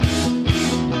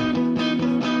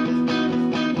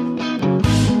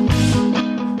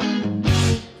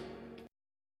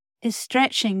Is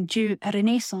stretching due a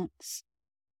renaissance?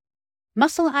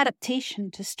 Muscle adaptation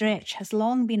to stretch has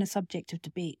long been a subject of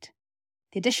debate.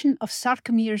 The addition of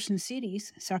sarcomeres in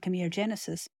series,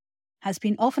 sarcomerogenesis, has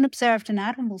been often observed in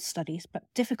animal studies but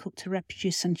difficult to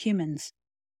reproduce in humans.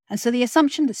 And so the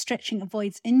assumption that stretching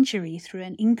avoids injury through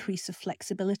an increase of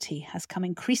flexibility has come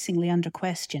increasingly under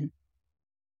question.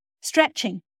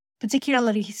 Stretching,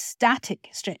 particularly static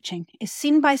stretching, is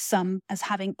seen by some as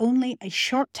having only a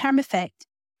short-term effect,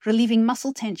 relieving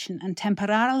muscle tension and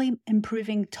temporarily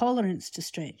improving tolerance to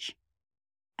stretch.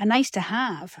 A nice to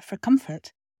have for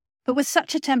comfort, but with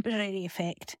such a temporary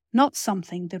effect, not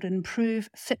something that would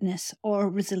improve fitness or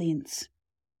resilience.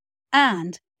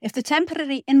 And if the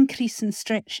temporary increase in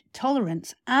stretch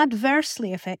tolerance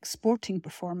adversely affects sporting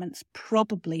performance,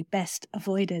 probably best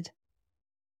avoided.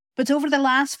 But over the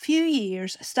last few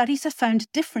years, studies have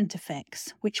found different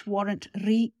effects which warrant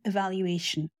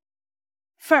re-evaluation.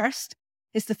 First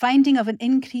is the finding of an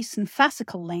increase in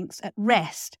fascicle lengths at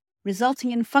rest,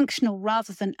 resulting in functional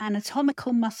rather than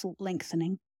anatomical muscle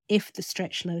lengthening if the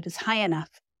stretch load is high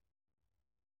enough.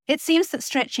 It seems that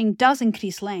stretching does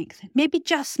increase length, maybe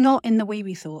just not in the way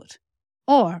we thought.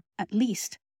 Or, at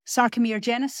least,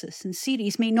 sarcomerogenesis in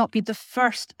series may not be the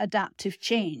first adaptive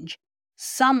change.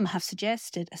 Some have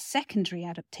suggested a secondary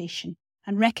adaptation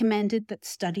and recommended that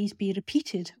studies be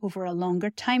repeated over a longer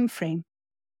time frame.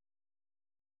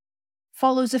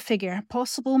 Follows a figure,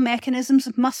 possible mechanisms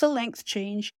of muscle length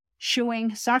change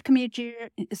showing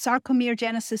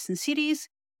sarcomerogenesis in series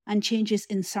and changes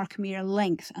in sarcomere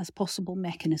length as possible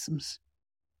mechanisms.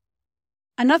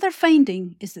 Another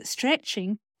finding is that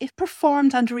stretching, if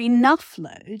performed under enough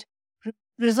load,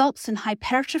 results in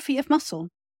hypertrophy of muscle.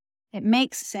 It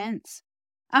makes sense.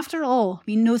 After all,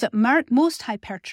 we know that most hypertrophy